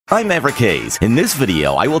I'm Maverick Hayes. In this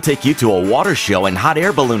video, I will take you to a water show and hot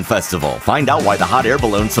air balloon festival. Find out why the hot air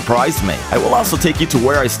balloon surprised me. I will also take you to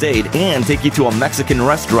where I stayed and take you to a Mexican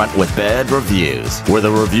restaurant with bad reviews. Were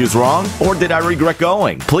the reviews wrong, or did I regret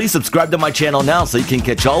going? Please subscribe to my channel now so you can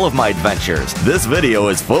catch all of my adventures. This video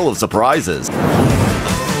is full of surprises.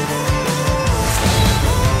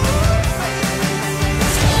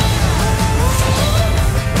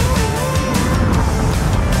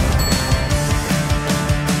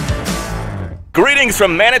 Greetings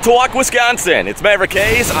from Manitowoc, Wisconsin. It's Maverick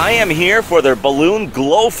Hayes. I am here for their Balloon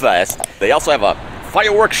Glow Fest. They also have a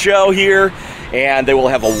fireworks show here, and they will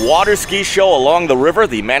have a water ski show along the river,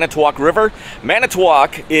 the Manitowoc River.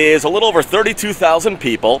 Manitowoc is a little over 32,000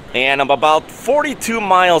 people, and I'm about 42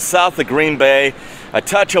 miles south of Green Bay, a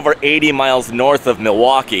touch over 80 miles north of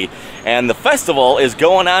Milwaukee, and the festival is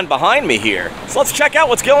going on behind me here. So let's check out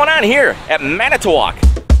what's going on here at Manitowoc.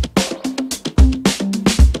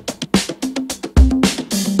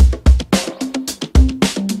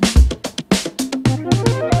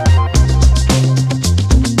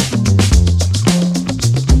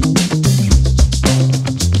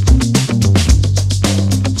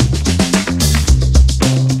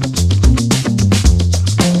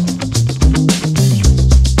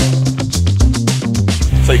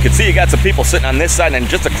 So you can see you got some people sitting on this side, and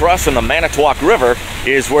just across from the Manitowoc River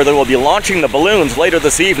is where they will be launching the balloons later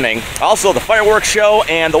this evening. Also, the fireworks show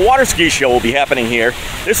and the water ski show will be happening here.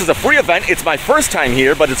 This is a free event. It's my first time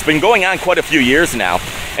here, but it's been going on quite a few years now.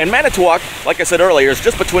 And Manitowoc, like I said earlier, is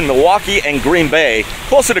just between Milwaukee and Green Bay,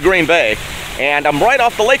 closer to Green Bay, and I'm right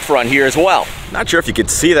off the lakefront here as well. Not sure if you could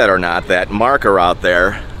see that or not, that marker out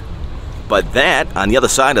there, but that, on the other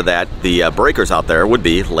side of that, the breakers out there would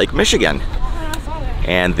be Lake Michigan.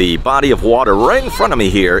 And the body of water right in front of me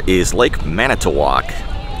here is Lake Manitowoc.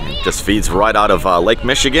 It just feeds right out of Lake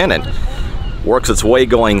Michigan and works its way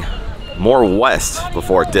going more west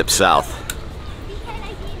before it dips south.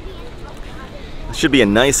 It should be a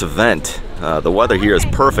nice event. The weather here is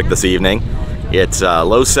perfect this evening. It's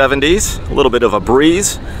low 70s, a little bit of a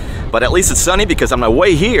breeze, but at least it's sunny because on my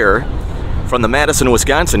way here from the Madison,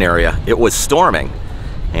 Wisconsin area, it was storming.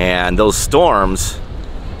 And those storms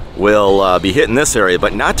will be hitting this area,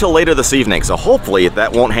 but not till later this evening, so hopefully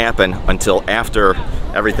that won't happen until after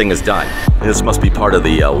everything is done. This must be part of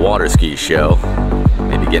the water ski show.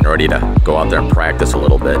 Maybe getting ready to go out there and practice a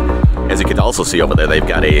little bit. As you can also see over there, they've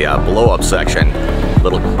got a blow-up section,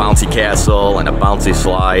 little bouncy castle and a bouncy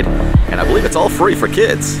slide, and I believe it's all free for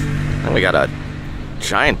kids. And we got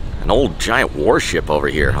an old giant warship over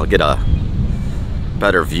here. I'll get a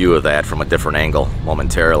better view of that from a different angle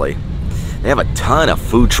momentarily. They have a ton of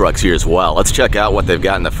food trucks here as well. Let's check out what they've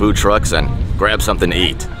got in the food trucks and grab something to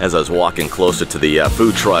eat. As I was walking closer to the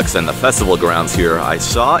food trucks and the festival grounds here, I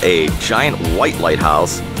saw a giant white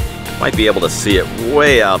lighthouse. Might be able to see it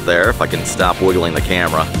way out there if I can stop wiggling the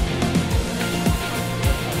camera.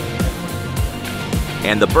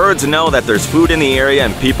 And the birds know that there's food in the area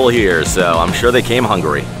and people here, so I'm sure they came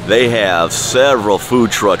hungry. They have several food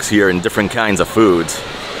trucks here in different kinds of foods.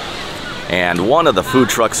 And one of the food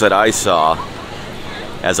trucks that I saw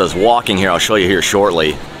as I was walking here, I'll show you here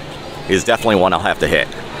shortly, is definitely one I'll have to hit.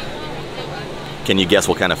 Can you guess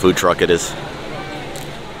what kind of food truck it is?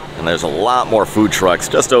 And there's a lot more food trucks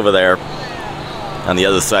just over there on the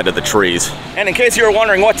other side of the trees. And in case you were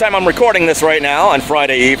wondering what time I'm recording this right now on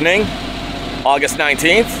Friday evening, August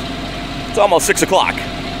 19th, it's almost 6 o'clock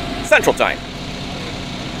Central Time.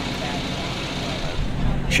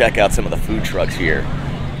 Check out some of the food trucks here.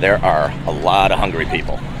 There are a lot of hungry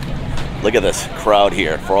people. Look at this crowd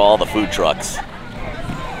here for all the food trucks.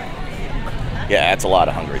 Yeah, that's a lot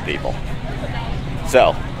of hungry people.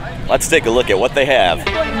 So, let's take a look at what they have.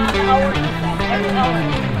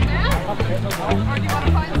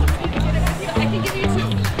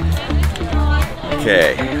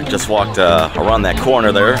 Okay, just walked around that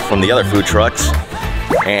corner there from the other food trucks,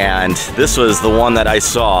 and this was the one that I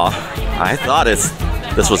saw. I thought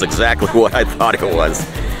this was exactly what I thought it was.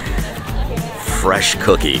 Fresh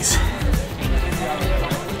cookies.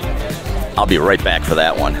 I'll be right back for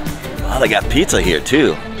that one. Oh, they got pizza here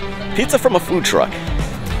too. Pizza from a food truck.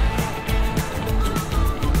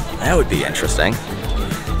 That would be interesting.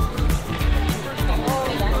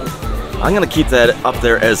 I'm gonna keep that up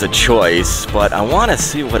there as a choice, but I wanna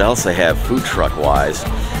see what else they have food truck wise.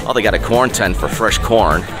 Oh, they got a corn tent for fresh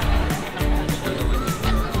corn.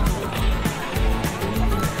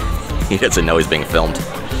 He doesn't know he's being filmed.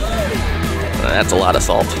 That's a lot of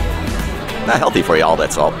salt. Not healthy for you, all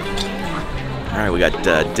that salt. All right, we got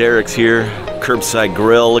Derek's here, curbside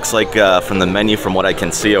grill. Looks like from the menu, from what I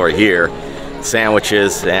can see over here,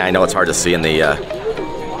 sandwiches. I know it's hard to see in the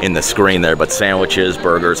in the screen there, but sandwiches,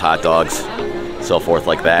 burgers, hot dogs, so forth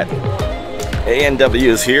like that. A&W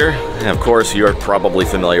is here, and of course you're probably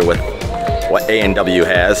familiar with what A&W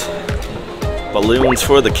has. Balloons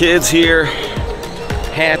for the kids here,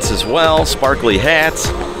 hats as well, sparkly hats,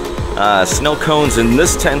 snow cones in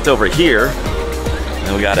this tent over here,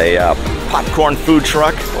 and we got a popcorn food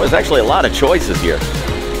truck. Well, there's actually a lot of choices here.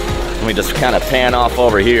 Let me just kind of pan off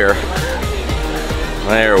over here.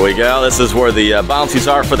 There we go. This is where the bouncies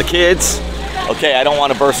are for the kids. Okay, I don't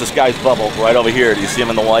want to burst this guy's bubble right over here. Do you see him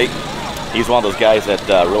in the white? He's one of those guys that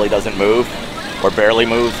really doesn't move or barely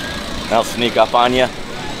moves. They'll sneak up on you.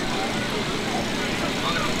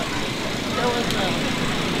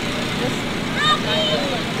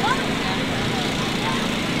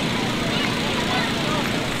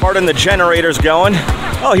 Pardon the generators going.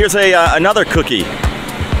 Oh, here's another cookie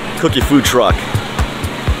food truck.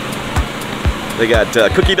 They got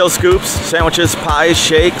cookie dough scoops, sandwiches, pies,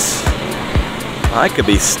 shakes. I could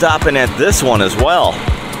be stopping at this one as well.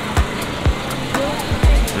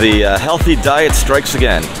 The healthy diet strikes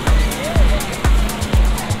again.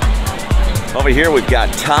 Over here we've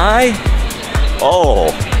got Thai. Oh,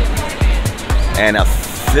 and a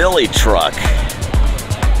Philly truck.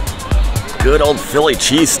 Good old Philly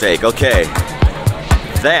cheesesteak. Okay,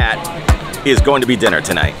 that is going to be dinner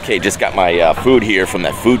tonight. Okay, just got my food here from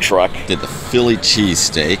that food truck. Did the Philly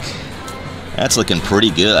cheesesteak. That's looking pretty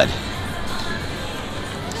good.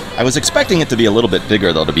 I was expecting it to be a little bit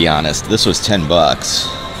bigger though, to be honest. This was 10 bucks.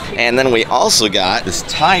 And then we also got this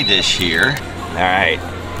Thai dish here. All right,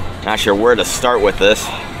 not sure where to start with this.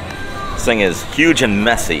 This thing is huge and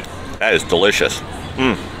messy. That is delicious.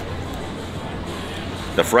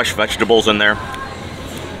 The fresh vegetables in there.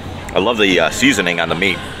 I love the seasoning on the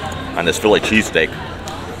meat on this Philly cheesesteak.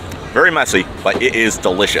 Very messy, but it is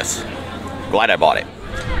delicious. Glad I bought it.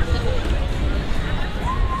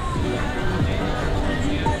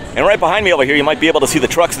 And right behind me over here, you might be able to see the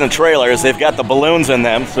trucks and the trailers. They've got the balloons in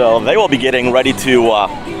them, so they will be getting ready to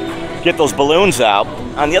get those balloons out.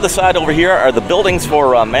 On the other side over here are the buildings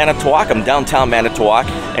for Manitowoc. I'm downtown Manitowoc.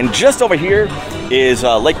 And just over here is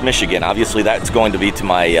Lake Michigan. Obviously, that's going to be to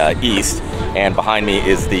my east. And behind me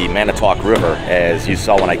is the Manitowoc River, as you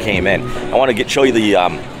saw when I came in. I want to show you the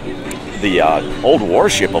old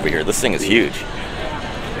warship over here. This thing is huge.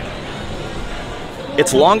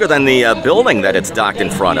 It's longer than the building that it's docked in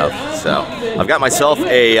front of. So I've got myself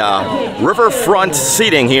a riverfront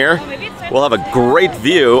seating here. We'll have a great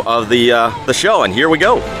view of the show, and here we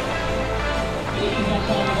go.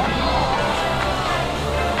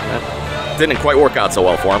 That didn't quite work out so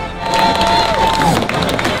well for him.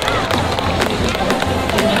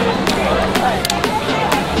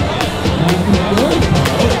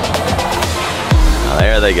 Now,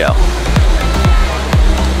 there they go.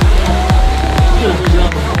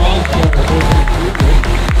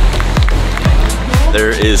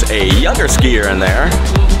 There is a younger skier in there.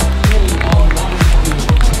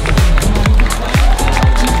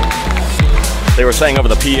 They were saying over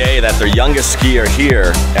the PA that their youngest skier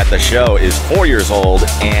here at the show is 4 years old,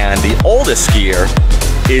 and the oldest skier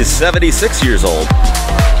is 76 years old.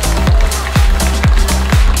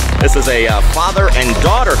 This is a father and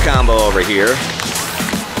daughter combo over here.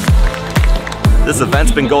 This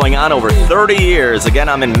event's been going on over 30 years. Again,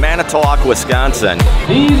 I'm in Manitowoc, Wisconsin.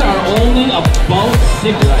 These are only about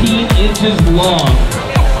 16 inches long.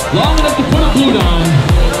 Long enough to put a boot on.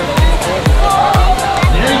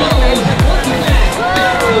 There he goes.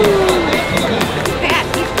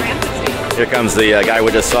 Here comes the guy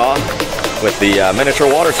we just saw with the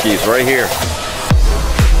miniature water skis right here.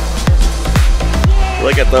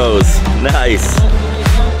 Look at those. Nice.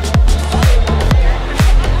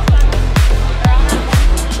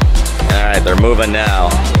 Alright, they're moving now.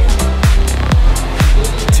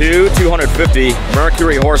 Two 250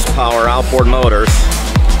 Mercury horsepower outboard motors.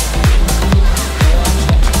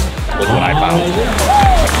 Look what I found.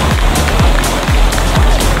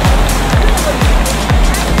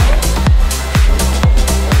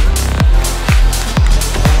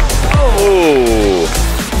 Oh!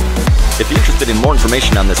 If you're interested in more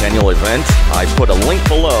information on this annual event, I put a link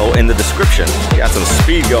below in the description. Got some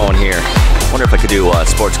speed going here. Wonder if I could do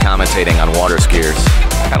sports commentating on water skiers.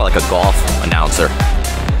 Kind of like a golf announcer.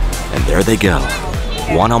 And there they go.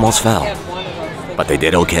 One almost fell, but they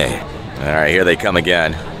did okay. All right, here they come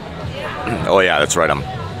again. Oh yeah, that's right.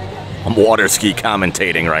 I'm water ski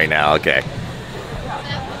commentating right now. Okay.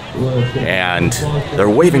 And they're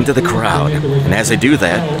waving to the crowd. And as they do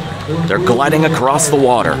that, they're gliding across the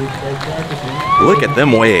water. Look at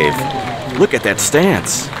them wave. Look at that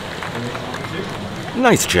stance.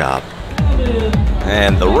 Nice job.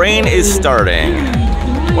 And the rain is starting.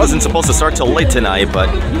 Wasn't supposed to start till late tonight, but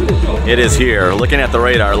it is here. Looking at the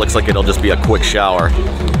radar, it looks like it'll just be a quick shower.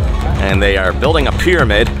 And they are building a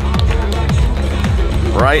pyramid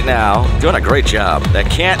right now. Doing a great job. That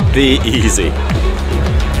can't be easy.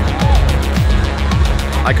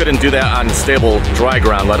 I couldn't do that on stable dry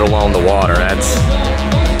ground, let alone the water. That's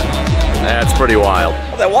pretty wild.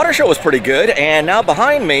 Well, that water show was pretty good, and now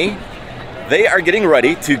behind me, they are getting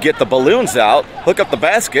ready to get the balloons out, hook up the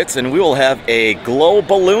baskets, and we will have a glow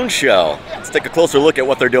balloon show. Let's take a closer look at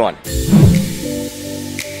what they're doing.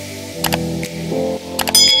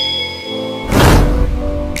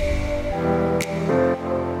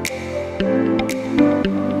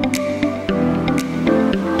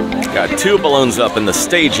 Got 2 balloons up in the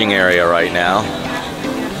staging area right now.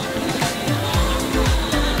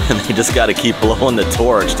 And they just got to keep blowing the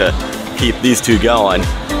torch to keep these 2 going.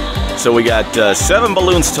 So we got 7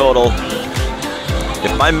 balloons total,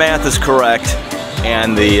 if my math is correct,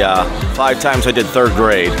 and the 5 times I did 3rd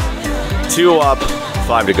grade. 2 up,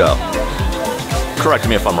 5 to go. Correct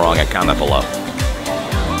me if I'm wrong, comment below.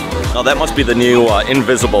 Oh, that must be the new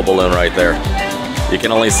invisible balloon right there. You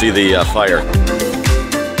can only see the fire.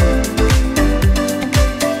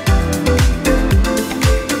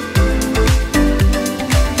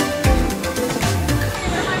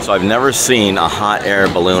 So I've never seen a hot air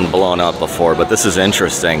balloon blown up before, but this is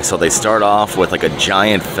interesting. So they start off with like a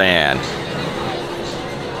giant fan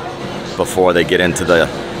before they get into the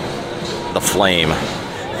flame.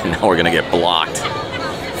 And now we're gonna get blocked,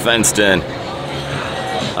 fenced in.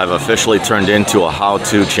 I've officially turned into a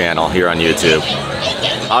how-to channel here on YouTube.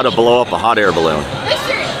 How to blow up a hot air balloon.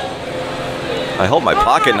 I hope my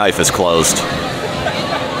pocket knife is closed.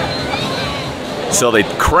 So they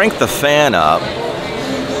crank the fan up,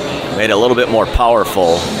 made it a little bit more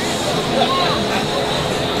powerful.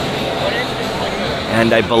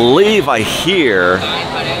 And I believe I hear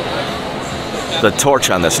the torch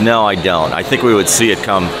on this. No, I don't. I think we would see it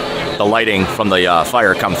come, the lighting from the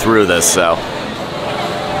fire come through this. So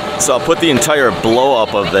I'll put the entire blow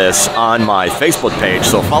up of this on my Facebook page.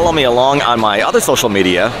 So follow me along on my other social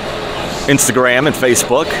media, Instagram and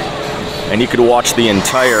Facebook. And you could watch the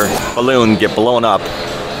entire balloon get blown up,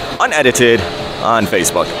 unedited, on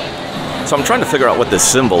Facebook. So I'm trying to figure out what this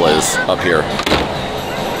symbol is up here.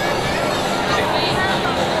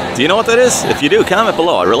 Do you know what that is? If you do, comment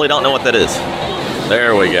below. I really don't know what that is.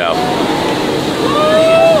 There we go.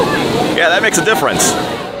 Yeah, that makes a difference.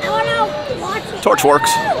 Torch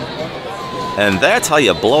works. And that's how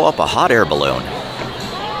you blow up a hot air balloon.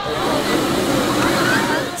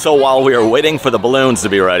 So while we are waiting for the balloons to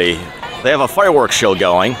be ready, they have a fireworks show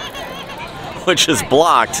going, which is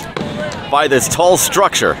blocked by this tall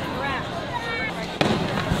structure.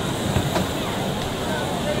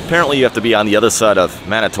 Apparently you have to be on the other side of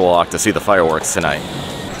Manitowoc to see the fireworks tonight.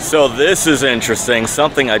 So this is interesting.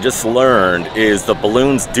 Something I just learned is the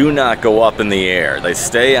balloons do not go up in the air. They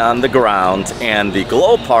stay on the ground, and the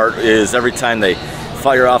glow part is every time they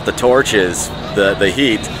fire off the torches, the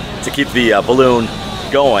heat, to keep the balloon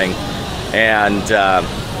going. And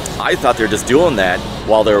I thought they were just doing that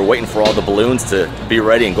while they were waiting for all the balloons to be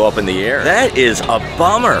ready and go up in the air. That is a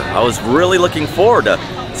bummer. I was really looking forward to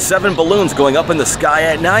 7 balloons going up in the sky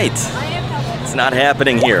at night. It's not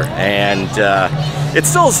happening here, and it's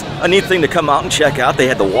still a neat thing to come out and check out. They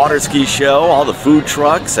had the water ski show, all the food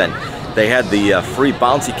trucks, and they had the free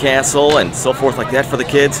bouncy castle and so forth like that for the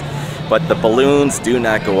kids, but the balloons do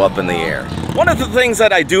not go up in the air. One of the things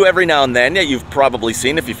that I do every now and then, that you've probably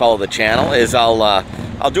seen if you follow the channel, is I'll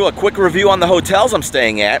do a quick review on the hotels I'm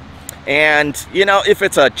staying at. And you know, if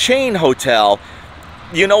it's a chain hotel,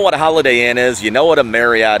 you know what a Holiday Inn is, you know what a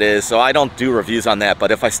Marriott is, so I don't do reviews on that.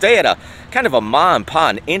 But if I stay at a kind of a ma and pa,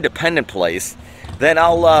 an independent place, then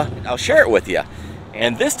I'll share it with you.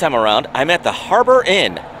 And this time around, I'm at the Harbor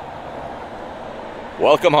Inn.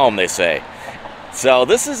 Welcome home, they say. So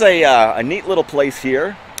this is a neat little place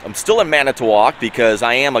here. I'm still in Manitowoc because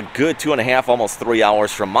I am a good 2.5, almost 3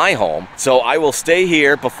 hours from my home. So I will stay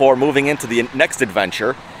here before moving into the next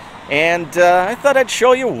adventure. And I thought I'd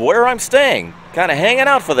show you where I'm staying. Kind of hanging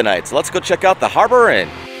out for the night. So let's go check out the Harbor Inn.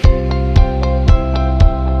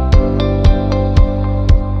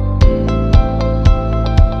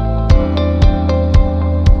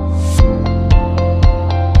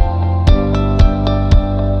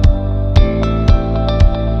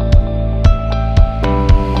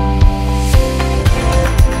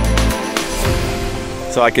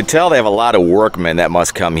 So I could tell they have a lot of workmen that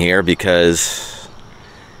must come here because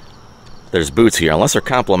there's boots here, unless they're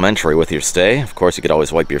complimentary with your stay. Of course, you could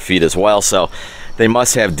always wipe your feet as well. So They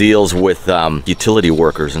must have deals with utility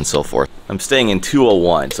workers and so forth. I'm staying in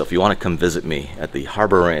 201, so if you want to come visit me at the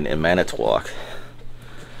Harbor Inn in Manitowoc,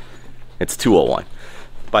 it's 201.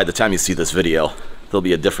 By the time you see this video, there'll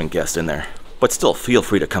be a different guest in there. But still, feel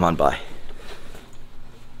free to come on by.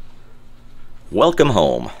 Welcome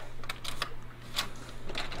home.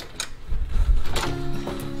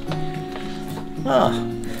 Ah,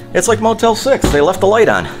 it's like Motel 6. They left the light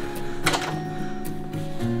on.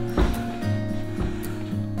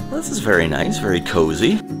 This is very nice, very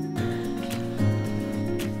cozy.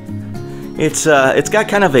 It's got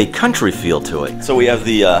kind of a country feel to it. So we have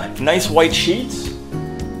the nice white sheets.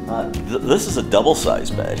 This is a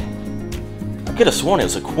double-sized bed. I could have sworn it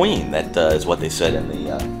was a queen. That is what they said in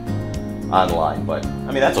the online, but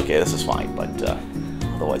I mean that's okay. This is fine. But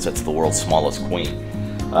otherwise, that's the world's smallest queen.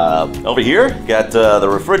 Over here, got the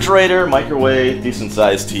refrigerator, microwave,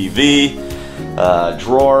 decent-sized TV,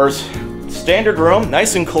 drawers. Standard room,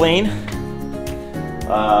 nice and clean.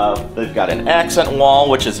 They've got an accent wall,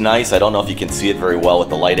 which is nice. I don't know if you can see it very well with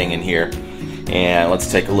the lighting in here. And let's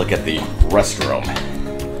take a look at the restroom.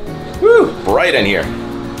 Woo, bright in here.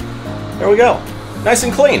 There we go. Nice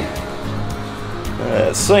and clean.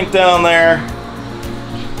 Sink down there.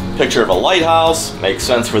 Picture of a lighthouse. Makes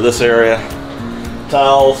sense for this area.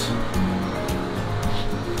 Towels.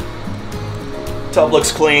 Tub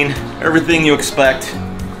looks clean. Everything you expect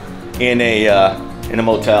in a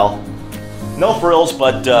motel. No frills,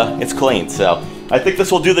 but it's clean. So I think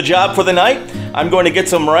this will do the job for the night. I'm going to get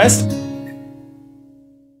some rest.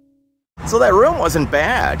 So that room wasn't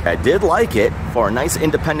bad. I did like it for a nice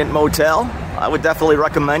independent motel. I would definitely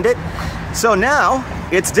recommend it. So now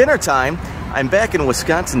it's dinner time. I'm back in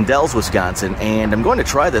Wisconsin, Dells, Wisconsin, and I'm going to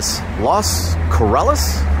try this Los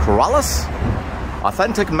Corrales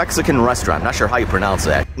authentic Mexican restaurant. Not sure how you pronounce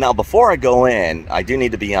that. Now, before I go in, I do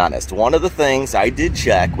need to be honest. One of the things I did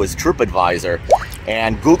check was TripAdvisor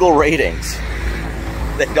and Google ratings.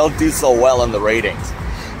 They don't do so well in the ratings.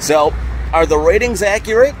 So, are the ratings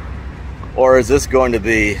accurate? Or is this going to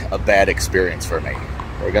be a bad experience for me?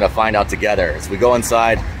 We're going to find out together as we go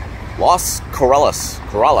inside Los Corrales.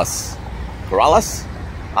 Corrales?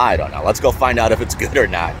 I don't know. Let's go find out if it's good or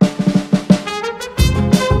not.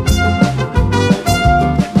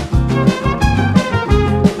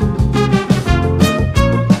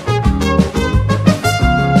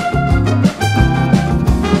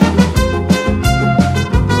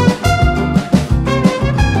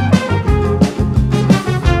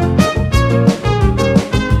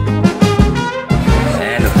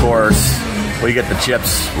 We get the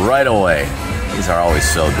chips right away. These are always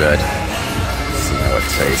so good. Let's see how it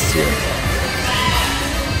tastes here.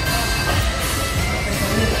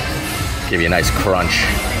 Give you a nice crunch.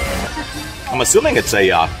 I'm assuming it's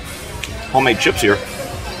a homemade chips here,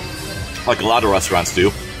 like a lot of restaurants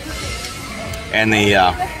do. And the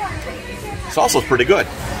salsa is pretty good.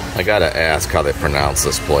 I gotta ask how they pronounce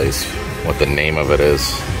this place, what the name of it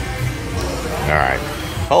is. All right.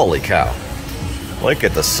 Holy cow. Look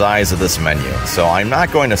at the size of this menu. So I'm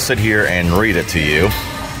not going to sit here and read it to you,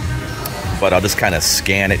 but I'll just kind of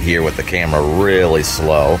scan it here with the camera really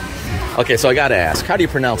slow. Okay, so I gotta ask, how do you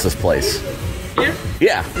pronounce this place? Here?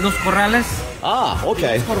 Yeah. Los Corrales. Ah,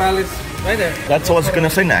 okay. Los Corrales, right there. That's what I was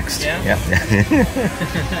gonna say next. Yeah.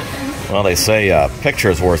 Well, they say a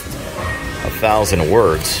picture is worth 1,000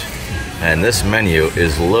 words, and this menu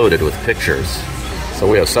is loaded with pictures. So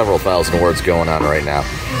we have several thousand words going on right now.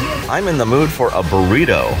 I'm in the mood for a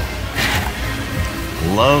burrito.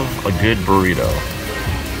 Love a good burrito.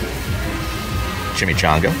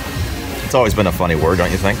 Chimichanga. It's always been a funny word, don't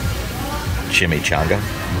you think? Chimichanga.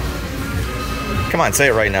 Come on, say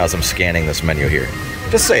it right now as I'm scanning this menu here.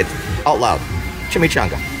 Just say it out loud.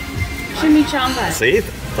 Chimichanga. Chimichanga. See?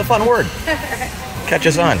 It's a fun word. Catch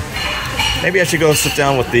us on. Maybe I should go sit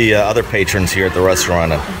down with the other patrons here at the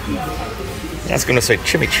restaurant. That's going to say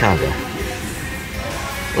chimichanga.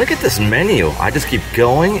 Look at this menu. I just keep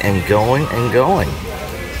going and going and going.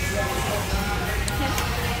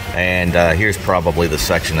 And here's probably the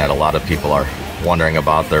section that a lot of people are wondering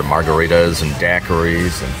about, their margaritas and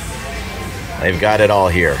daiquiris. And they've got it all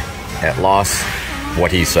here at Los,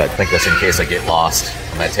 what he said. I think that's in case I get lost.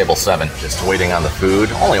 I'm at table 7, just waiting on the food.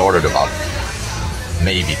 Only ordered about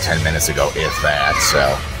maybe 10 minutes ago, if that.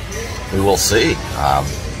 So we will see.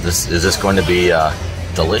 Is this going to be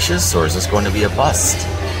delicious, or is this going to be a bust?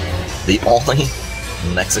 The only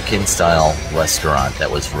Mexican-style restaurant that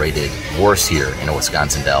was rated worse here in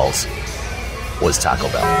Wisconsin Dells was Taco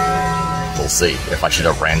Bell. We'll see if I should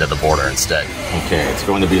have ran to the border instead. Okay, it's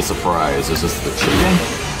going to be a surprise. Is this the chicken,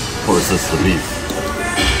 or is this the beef?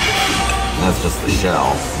 That's just the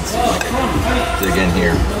shell. Let's see if I can dig in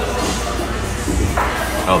here.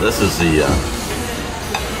 Oh, this is the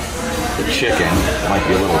chicken. It might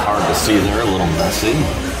be a little hard to see there, a little messy.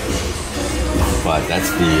 But that's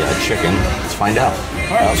the chicken. Let's find out.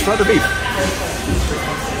 All right, let's try the beef.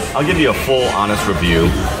 I'll give you a full, honest review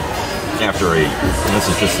after this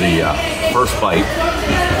is just the first bite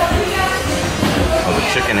of the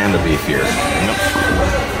chicken and the beef here.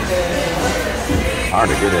 Hard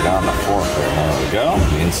to get it on the fork there. There we go.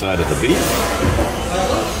 The inside of the beef.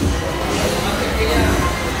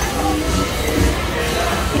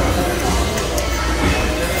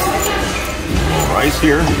 Rice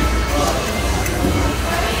here.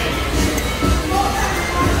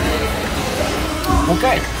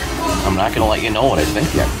 Okay. I'm not going to let you know what I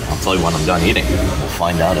think yet. I'll tell you when I'm done eating. We'll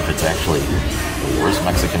find out if it's actually the worst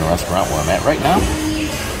Mexican restaurant where I'm at right now,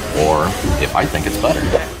 or if I think it's better.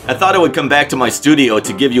 I thought I would come back to my studio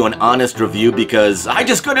to give you an honest review because I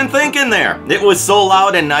just couldn't think in there. It was so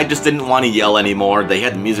loud and I just didn't want to yell anymore. They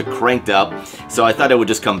had the music cranked up, so I thought I would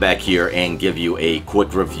just come back here and give you a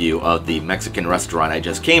quick review of the Mexican restaurant I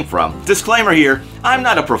just came from. Disclaimer here, I'm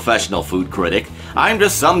not a professional food critic. I'm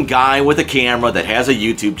just some guy with a camera that has a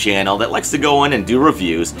YouTube channel that likes to go in and do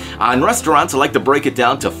reviews. On restaurants, I like to break it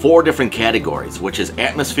down to 4 different categories, which is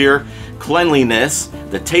atmosphere, cleanliness,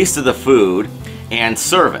 the taste of the food, and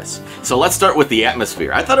service. So let's start with the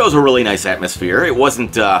atmosphere. I thought it was a really nice atmosphere. It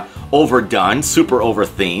wasn't overdone, super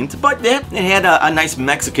over-themed, but it had a nice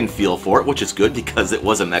Mexican feel for it, which is good because it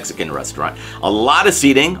was a Mexican restaurant. A lot of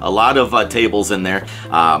seating, a lot of tables in there,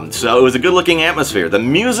 so it was a good-looking atmosphere. The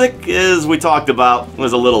music, as we talked about,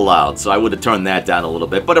 was a little loud, so I would have turned that down a little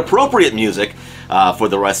bit, but appropriate music for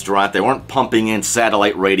the restaurant. They weren't pumping in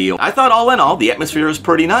satellite radio. I thought all in all, the atmosphere was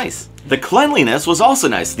pretty nice. The cleanliness was also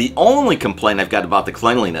nice. The only complaint I've got about the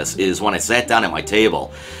cleanliness is when I sat down at my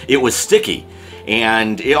table, it was sticky.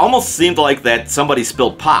 And it almost seemed like that somebody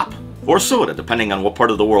spilled pop or soda, depending on what part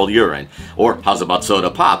of the world you're in. Or how's about soda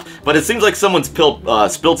pop? But it seems like someone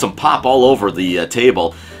spilled some pop all over the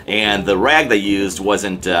table, and the rag they used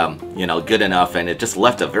wasn't, good enough, and it just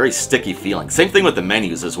left a very sticky feeling. Same thing with the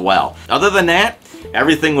menus as well. Other than that,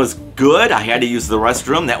 everything was good. I had to use the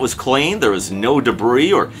restroom. That was clean. There was no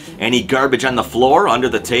debris or any garbage on the floor, under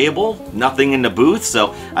the table, nothing in the booth,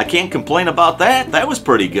 so I can't complain about that. That was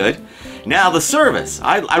pretty good. Now, the service.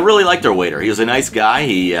 I really liked our waiter. He was a nice guy.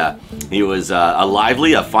 He was a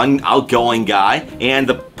lively, a fun, outgoing guy. And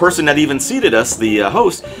the person that even seated us, the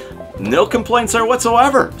host, no complaints there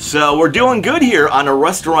whatsoever. So we're doing good here on a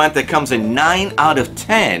restaurant that comes in 9 out of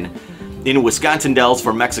 10 in Wisconsin Dells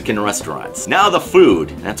for Mexican restaurants. Now the food.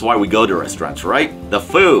 That's why we go to restaurants, right? The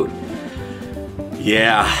food.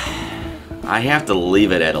 Yeah, I have to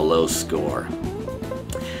leave it at a low score.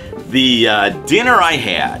 The dinner I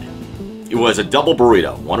had, it was a double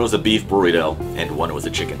burrito. One was a beef burrito and one was a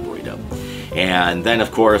chicken burrito. And then,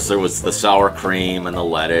 of course, there was the sour cream and the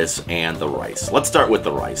lettuce and the rice. Let's start with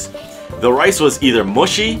the rice. The rice was either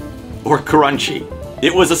mushy or crunchy.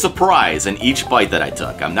 It was a surprise in each bite that I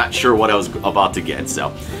took. I'm not sure what I was about to get.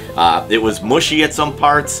 So it was mushy at some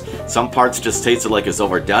parts. Some parts just tasted like it's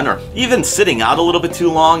overdone, or even sitting out a little bit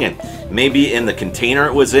too long, and maybe in the container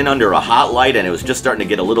it was in under a hot light and it was just starting to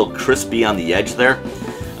get a little crispy on the edge there.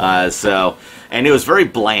 And it was very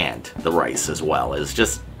bland, the rice as well. It was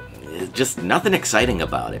just nothing exciting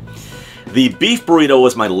about it. The beef burrito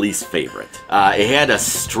was my least favorite. It had a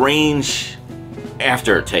strange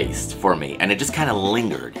aftertaste for me, and it just kind of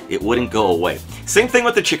lingered. It wouldn't go away. Same thing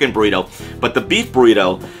with the chicken burrito, but the beef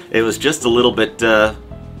burrito, it was just a little bit,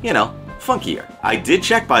 funkier. I did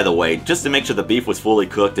check, by the way, just to make sure the beef was fully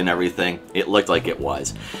cooked and everything. It looked like it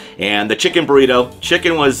was. And the chicken burrito,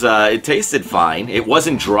 chicken was, it tasted fine. It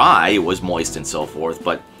wasn't dry, it was moist and so forth,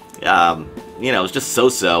 but, it was just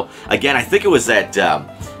so-so. Again, I think it was that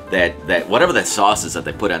whatever that sauce is that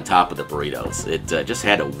they put on top of the burritos, it just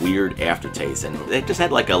had a weird aftertaste, and it just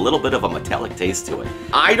had like a little bit of a metallic taste to it.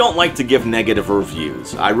 I don't like to give negative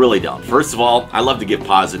reviews. I really don't. First of all, I love to give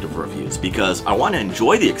positive reviews because I want to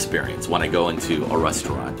enjoy the experience when I go into a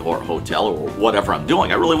restaurant or a hotel or whatever I'm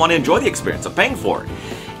doing. I really want to enjoy the experience. I'm paying for it.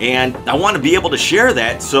 And I want to be able to share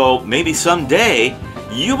that, so maybe someday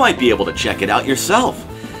you might be able to check it out yourself.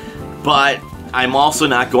 But I'm also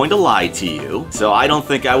not going to lie to you, so I don't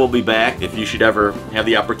think I will be back. If you should ever have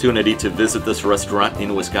the opportunity to visit this restaurant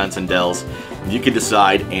in Wisconsin Dells, you can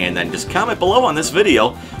decide and then just comment below on this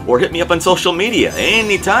video or hit me up on social media.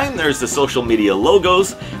 Anytime, there's the social media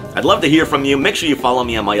logos I'd love to hear from you. Make sure you follow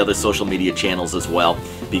me on my other social media channels as well,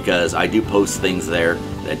 because I do post things there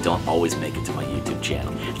that don't always make it to my YouTube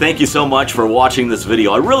channel. Thank you so much for watching this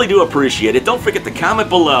video. I really do appreciate it. Don't forget to comment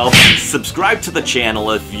below, subscribe to the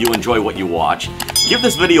channel if you enjoy what you watch. Give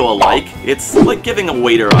this video a like. It's like giving a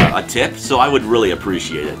waiter a tip, so I would really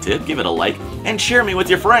appreciate a tip. Give it a like and share me with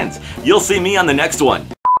your friends. You'll see me on the next one.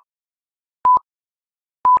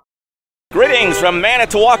 Greetings from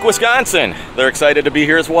Manitowoc, Wisconsin. They're excited to be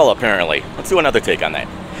here as well, apparently. Let's do another take on that.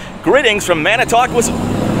 Greetings from Manitowoc,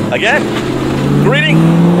 Wisconsin. Again. Greeting.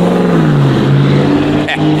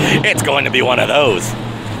 It's going to be one of those.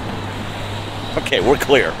 Okay, we're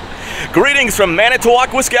clear. Greetings from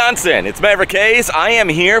Manitowoc, Wisconsin. It's Maverick Hayes. I am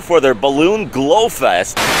here for their Balloon Glow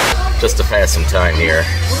Fest. Just to pass some time here.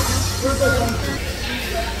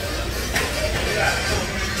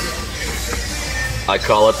 I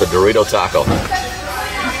call it the Dorito Taco. I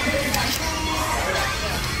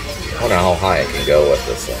wonder how high I can go with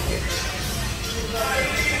this thing here.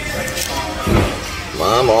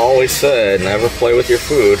 Mom always said, never play with your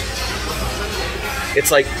food.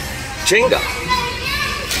 It's like Jenga.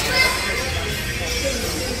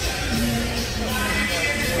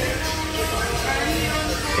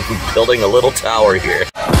 I'm building a little tower here.